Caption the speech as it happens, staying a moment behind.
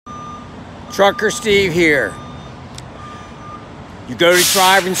Trucker Steve here. You go to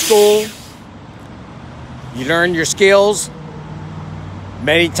driving school, you learn your skills.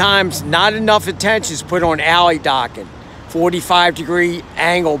 Many times, not enough attention is put on alley docking, 45-degree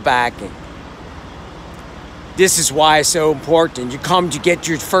angle backing. This is why it's so important. You come to get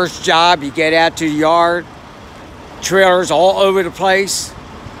your first job, you get out to the yard, trailers all over the place,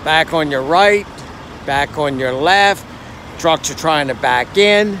 back on your right, back on your left, trucks are trying to back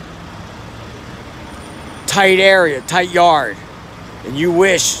in. Tight area, tight yard. And you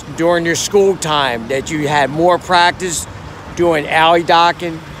wish during your school time that you had more practice doing alley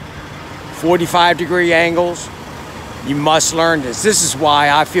docking, 45-degree angles. You must learn this. This is why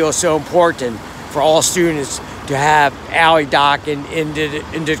I feel so important for all students to have alley docking into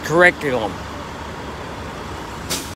the curriculum.